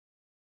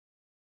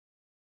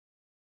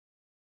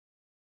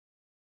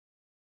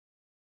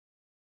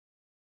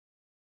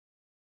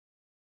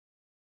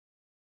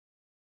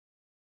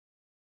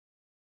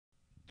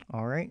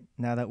All right,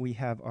 now that we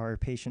have our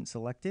patient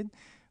selected,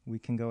 we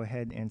can go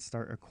ahead and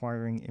start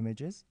acquiring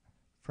images.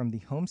 From the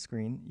home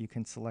screen, you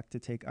can select to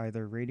take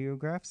either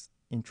radiographs,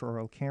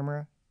 intraoral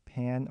camera,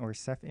 pan, or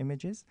Ceph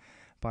images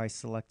by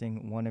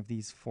selecting one of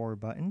these four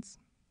buttons.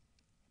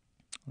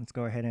 Let's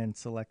go ahead and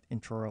select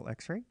intraoral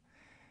x-ray.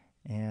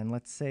 And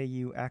let's say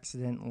you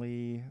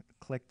accidentally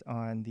clicked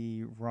on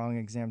the wrong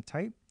exam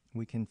type.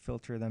 We can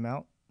filter them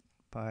out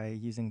by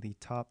using the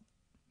top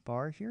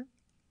bar here.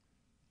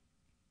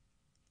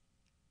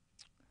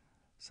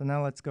 So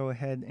now let's go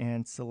ahead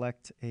and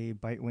select a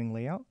bite wing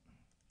layout.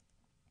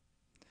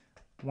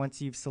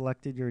 Once you've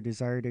selected your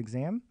desired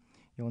exam,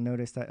 you'll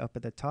notice that up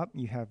at the top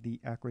you have the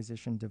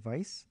acquisition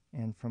device,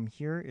 and from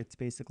here it's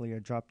basically a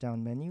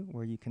drop-down menu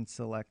where you can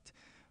select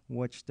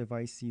which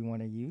device you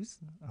want to use.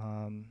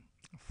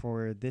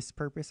 For this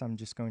purpose, I'm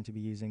just going to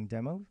be using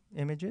demo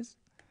images.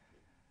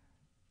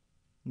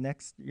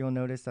 Next, you'll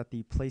notice that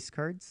the place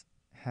cards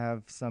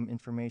have some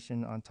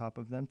information on top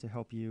of them to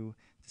help you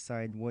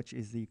decide which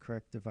is the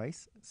correct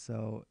device.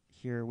 So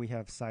here we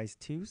have size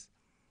 2s,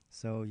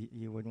 so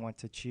you would want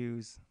to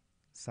choose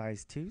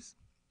size 2s.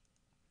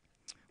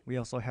 We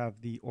also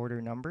have the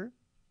order number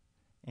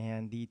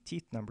and the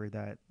teeth number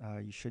that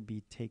you should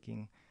be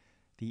taking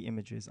the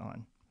images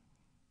on.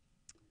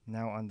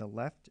 Now on the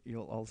left,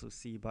 you'll also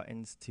see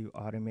buttons to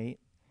automate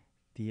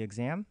the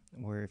exam,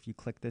 where if you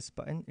click this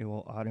button, it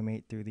will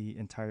automate through the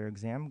entire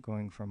exam,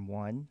 going from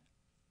 1,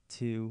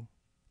 2,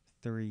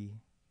 3,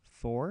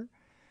 4.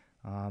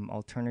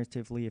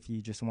 Alternatively, if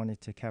you just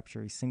wanted to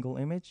capture a single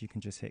image, you can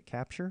just hit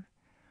capture.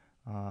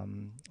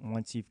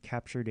 Once you've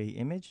captured a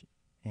image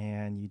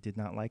and you did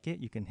not like it,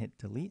 you can hit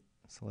delete.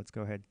 So let's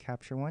go ahead and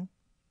capture one.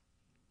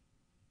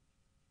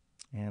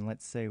 And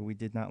let's say we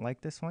did not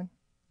like this one.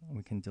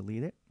 We can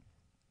delete it.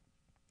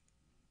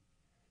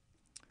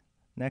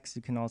 Next,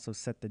 you can also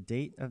set the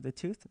date of the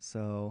tooth.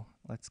 So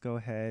let's go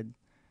ahead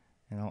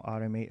and I'll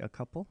automate a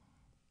couple.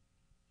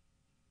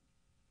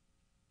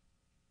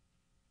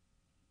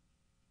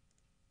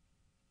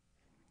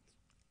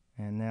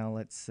 And now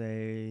let's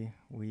say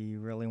we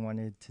really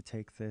wanted to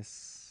take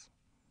this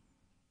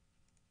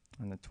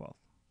on the 12th.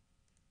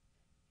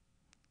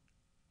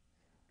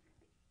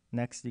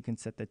 Next, you can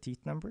set the teeth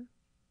number.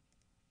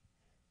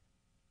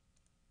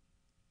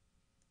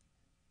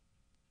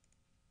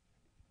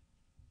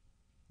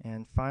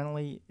 And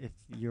finally, if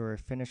you're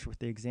finished with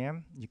the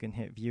exam, you can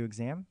hit View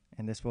Exam,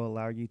 and this will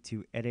allow you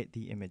to edit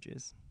the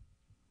images.